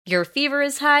Your fever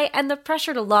is high, and the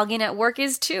pressure to log in at work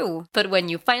is too. But when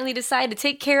you finally decide to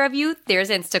take care of you, there's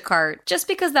Instacart. Just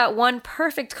because that one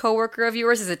perfect coworker of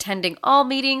yours is attending all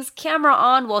meetings, camera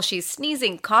on while she's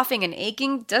sneezing, coughing, and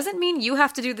aching, doesn't mean you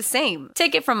have to do the same.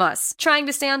 Take it from us. Trying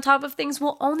to stay on top of things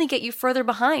will only get you further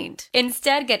behind.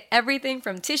 Instead, get everything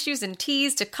from tissues and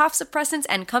teas to cough suppressants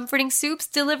and comforting soups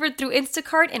delivered through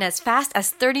Instacart in as fast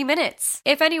as 30 minutes.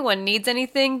 If anyone needs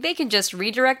anything, they can just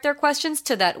redirect their questions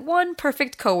to that one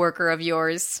perfect coworker of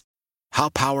yours. How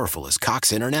powerful is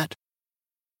Cox Internet?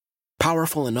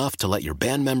 Powerful enough to let your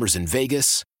band members in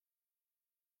Vegas,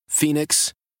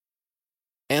 Phoenix,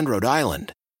 and Rhode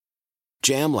Island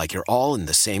jam like you're all in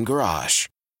the same garage.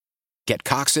 Get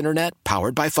Cox Internet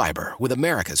powered by fiber with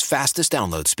America's fastest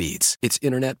download speeds. It's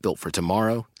internet built for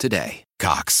tomorrow, today.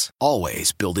 Cox,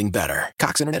 always building better.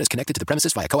 Cox Internet is connected to the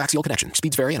premises via coaxial connection.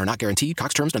 Speeds vary and are not guaranteed.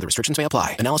 Cox terms and other restrictions may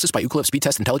apply. Analysis by Ookla Speed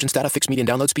Test Intelligence Data. Fixed median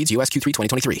download speeds. US Q3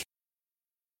 2023.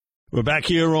 We're back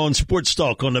here on Sports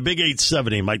Talk on the Big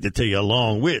 870. Mike Detillier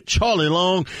along with Charlie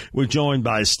Long. We're joined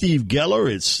by Steve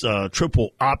Geller. It's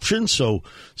triple option. So,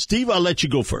 Steve, I'll let you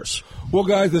go first. Well,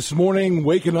 guys, this morning,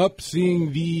 waking up,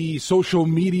 seeing the social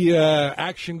media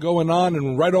action going on,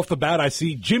 and right off the bat, I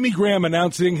see Jimmy Graham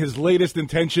announcing his latest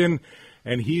intention,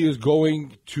 and he is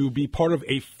going to be part of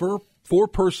a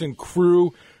four-person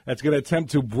crew that's going to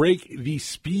attempt to break the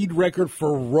speed record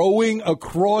for rowing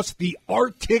across the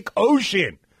Arctic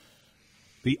Ocean.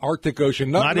 The Arctic Ocean,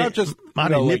 not just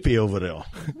nippy over there.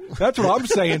 That's what I'm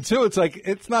saying too. It's like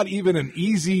it's not even an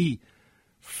easy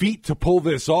feat to pull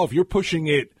this off. You're pushing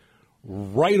it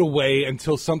right away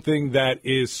until something that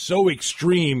is so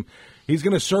extreme. He's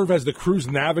going to serve as the crew's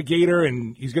navigator,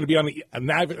 and he's going to be on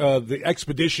the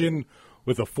expedition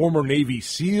with a former Navy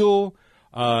SEAL.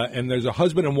 And there's a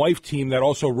husband and wife team that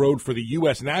also rowed for the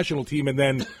U.S. national team, and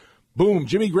then. Boom,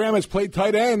 Jimmy Graham has played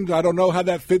tight end. I don't know how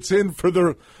that fits in for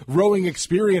the rowing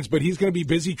experience, but he's going to be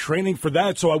busy training for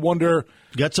that. So I wonder.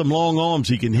 Got some long arms.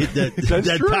 He can hit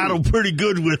that paddle pretty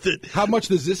good with it. How much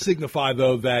does this signify,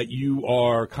 though, that you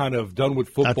are kind of done with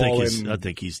football? I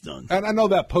think he's done. And I know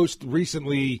that post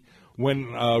recently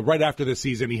when right after the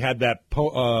season he had that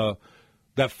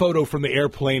photo from the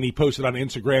airplane he posted on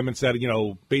Instagram and said,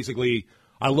 basically,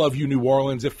 I love you, New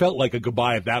Orleans. It felt like a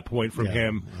goodbye at that point from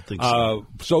him. I think so.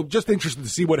 So just interested to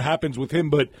see what happens with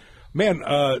him. But, man,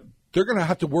 they're going to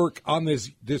have to work on this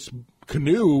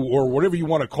canoe or whatever you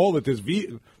want to call it,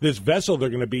 this vessel they're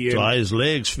going to be in. Why his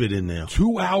legs fit in there.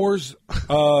 2 hours,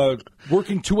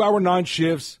 working 2-hour 9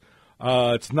 shifts.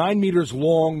 It's 9 meters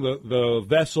long, the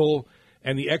vessel,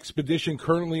 and the expedition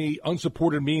currently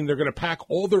unsupported, meaning they're going to pack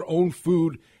all their own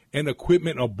food and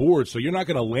equipment aboard. So you're not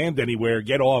going to land anywhere,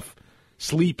 get off,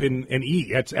 sleep and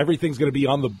eat. Everything's going to be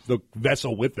on the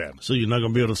vessel with them. So you're not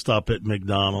going to be able to stop at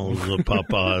McDonald's or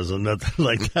Popeyes or nothing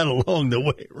like that along the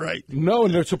way, right? No,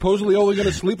 and they're supposedly only going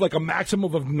to sleep like a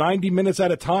maximum of 90 minutes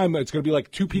at a time. It's going to be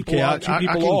like two people on, two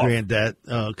people off. I can grant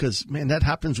that because, man, that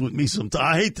happens with me sometimes.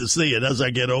 I hate to see it as I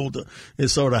get older. It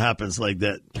sort of happens like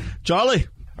that. Charlie?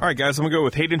 All right, guys, I'm going to go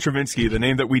with Hayden Travinski, the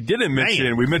name that we didn't mention.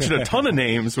 Man. We mentioned a ton of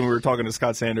names when we were talking to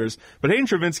Scott Sanders. But Hayden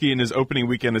Travinski in his opening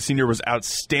weekend, the senior, was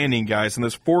outstanding, guys. In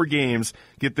those 4 games,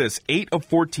 get this, 8 of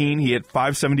 14, he had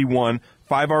 571,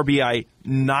 5 RBI,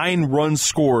 9 runs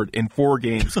scored in 4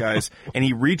 games, guys. And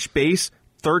he reached base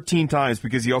 13 times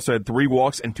because he also had 3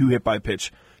 walks and 2 hit by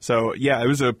pitch. So, yeah, it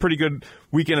was a pretty good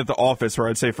weekend at the office, or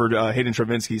I'd say for Hayden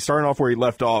Travinski. Starting off where he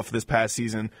left off this past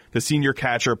season, the senior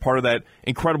catcher, part of that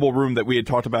incredible room that we had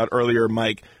talked about earlier,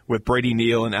 Mike, with Brady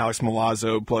Neal and Alex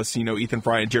Milazzo, plus, Ethan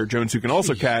Fry and Jared Jones, who can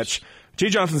also catch. Jay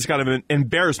Johnson's kind of an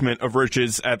embarrassment of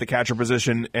riches at the catcher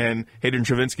position, and Hayden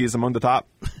Travinski is among the top.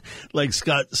 Like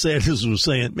Scott Sanders was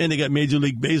saying, man, they got Major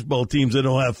League Baseball teams that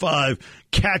don't have 5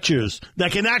 catchers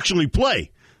that can actually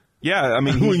play. Yeah, I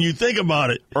mean, when you think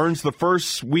about it, earns the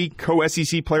first week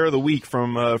co-SEC Player of the Week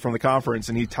from the conference,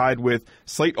 and he tied with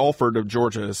Slate Alford of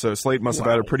Georgia. So Slate must have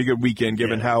had a pretty good weekend,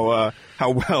 given how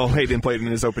well Hayden played in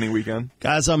his opening weekend.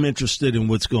 Guys, I'm interested in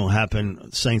what's going to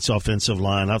happen. Saints offensive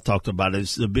line, I've talked about it.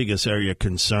 It's the biggest area of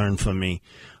concern for me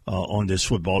on this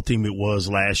football team. It was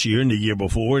last year and the year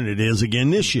before, and it is again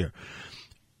this year.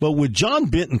 But with John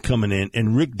Benton coming in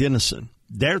and Rick Dennison,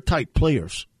 they're type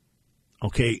players.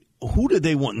 Okay. Who do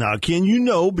they want? Now,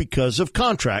 because of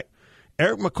contract,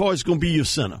 Eric McCoy is going to be your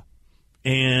center.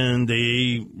 And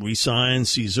they re-signed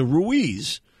Cesar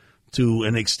Ruiz to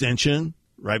an extension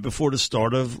right before the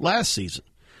start of last season.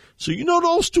 So,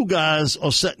 those 2 guys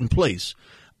are set in place.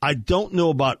 I don't know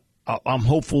about I'm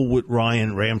hopeful with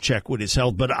Ryan Ramczyk with his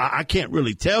health, but I can't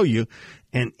really tell you.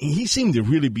 And he seemed to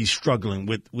really be struggling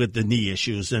with the knee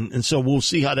issues. And so we'll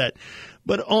see how that.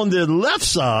 But on the left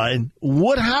side,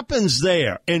 what happens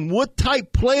there and what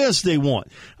type players they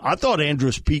want? I thought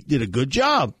Andrus Peat did a good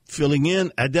job filling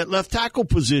in at that left tackle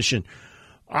position.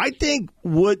 I think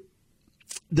what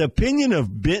the opinion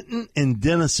of Benton and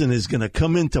Dennison is going to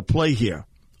come into play here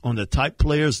on the type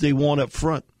players they want up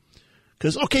front.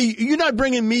 Because, okay, you're not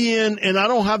bringing me in and I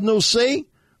don't have no say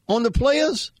on the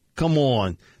players? Come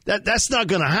on. That's not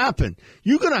going to happen.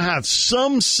 You're going to have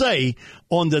some say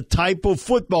on the type of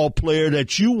football player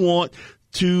that you want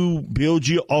to build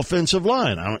your offensive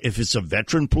line. I don't, if it's a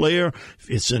veteran player,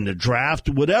 if it's in the draft,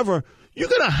 whatever, you're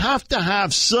going to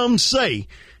have some say,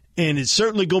 and it's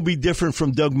certainly going to be different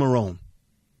from Doug Marrone.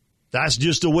 That's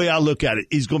just the way I look at it.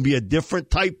 He's going to be a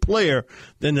different type player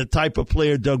than the type of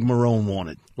player Doug Marrone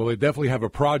wanted. Well, they definitely have a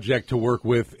project to work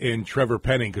with in Trevor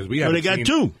Penning because we haven't they got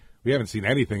two. We haven't seen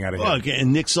anything out of him. Okay,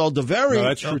 and Nick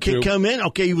Saldiveri come in.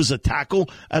 Okay, he was a tackle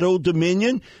at Old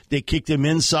Dominion. They kicked him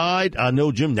inside. I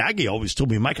know Jim Nagy always told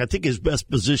me, Mike, I think his best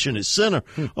position is center.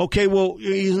 Okay, well,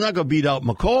 he's not going to beat out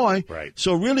McCoy. Right.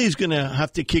 So really he's going to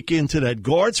have to kick into that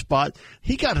guard spot.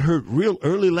 He got hurt real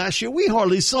early last year. We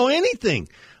hardly saw anything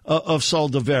of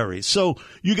Saldiveri. So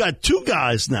you got two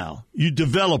guys now. You're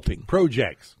developing.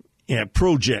 Projects. Yeah,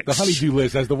 projects. The honeydew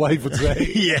list, as the wife would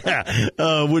say.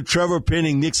 Yeah, with Trevor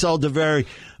Penning, Nick Saldiveri.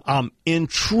 I'm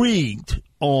intrigued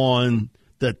on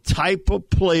the type of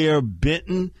player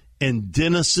Benton and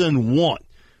Dennison want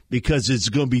because it's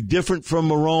going to be different from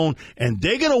Marrone, and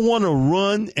they're going to want to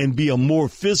run and be a more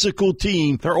physical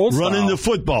team. They're old running style. the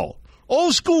football.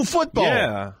 Old school football.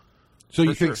 Yeah. So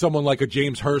you think someone like a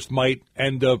James Hurst might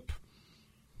end up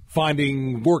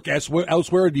finding work elsewhere,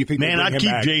 or do you think Man, I'd keep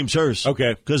back? James Hurst.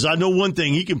 Okay. Because I know one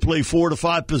thing. He can play 4 to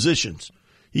 5 positions.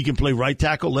 He can play right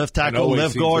tackle, left tackle,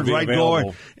 left guard, right guard.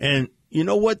 And you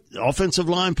know what? Offensive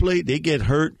line play, they get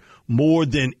hurt more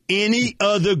than any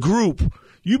other group.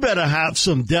 You better have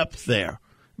some depth there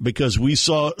because we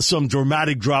saw some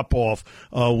dramatic drop-off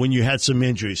when you had some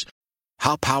injuries.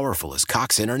 How powerful is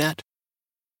Cox Internet?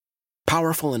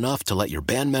 Powerful enough to let your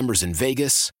band members in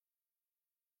Vegas,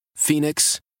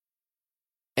 Phoenix,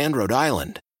 and Rhode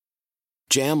Island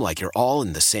jam like you're all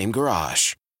in the same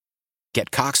garage.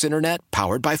 Get Cox Internet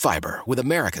powered by fiber with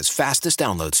America's fastest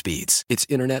download speeds. It's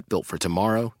internet built for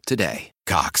tomorrow, today.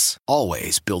 Cox,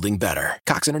 always building better.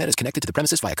 Cox Internet is connected to the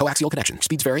premises via coaxial connection.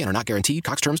 Speeds vary and are not guaranteed.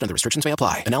 Cox terms and other restrictions may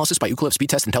apply. Analysis by Ookla of Speed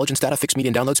Test Intelligence Data. Fixed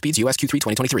median download speeds. US Q3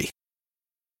 2023.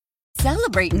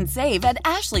 Celebrate and save at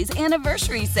Ashley's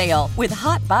Anniversary Sale. With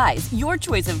Hot Buys, your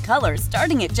choice of colors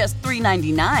starting at just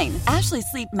 $3.99. Ashley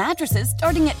Sleep mattresses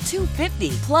starting at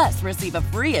 $2.50. Plus, receive a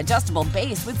free adjustable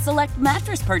base with select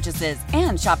mattress purchases.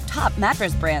 And shop top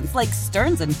mattress brands like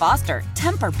Stearns & Foster,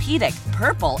 Tempur-Pedic,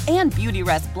 Purple, and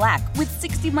Beautyrest Black with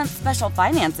 60-month special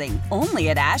financing.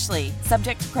 Only at Ashley.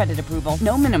 Subject to credit approval.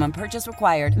 No minimum purchase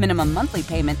required. Minimum monthly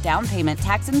payment, down payment,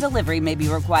 tax, and delivery may be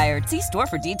required. See store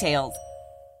for details.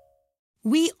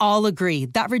 We all agree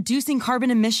that reducing carbon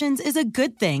emissions is a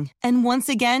good thing. And once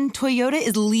again, Toyota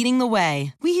is leading the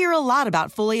way. We hear a lot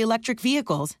about fully electric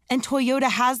vehicles, and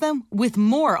Toyota has them with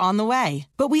more on the way.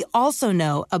 But we also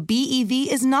know a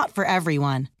BEV is not for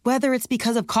everyone. Whether it's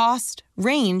because of cost,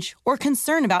 range, or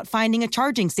concern about finding a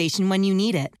charging station when you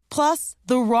need it. Plus,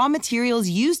 the raw materials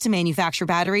used to manufacture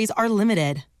batteries are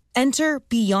limited. Enter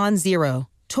Beyond Zero,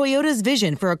 Toyota's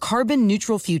vision for a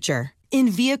carbon-neutral future. In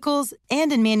vehicles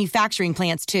and in manufacturing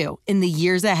plants, too, in the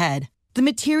years ahead. The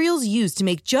materials used to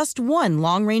make just one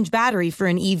long-range battery for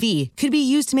an EV could be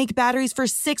used to make batteries for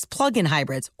 6 plug-in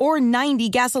hybrids or 90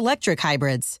 gas-electric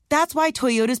hybrids. That's why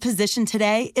Toyota's position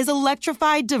today is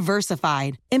electrified,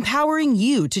 diversified, empowering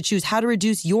you to choose how to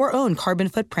reduce your own carbon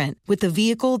footprint with the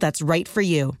vehicle that's right for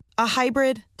you. A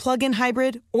hybrid, plug-in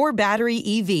hybrid, or battery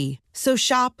EV. So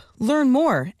shop, learn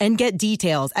more, and get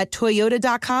details at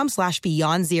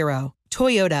toyota.com/beyondzero.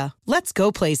 Toyota, let's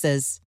go places.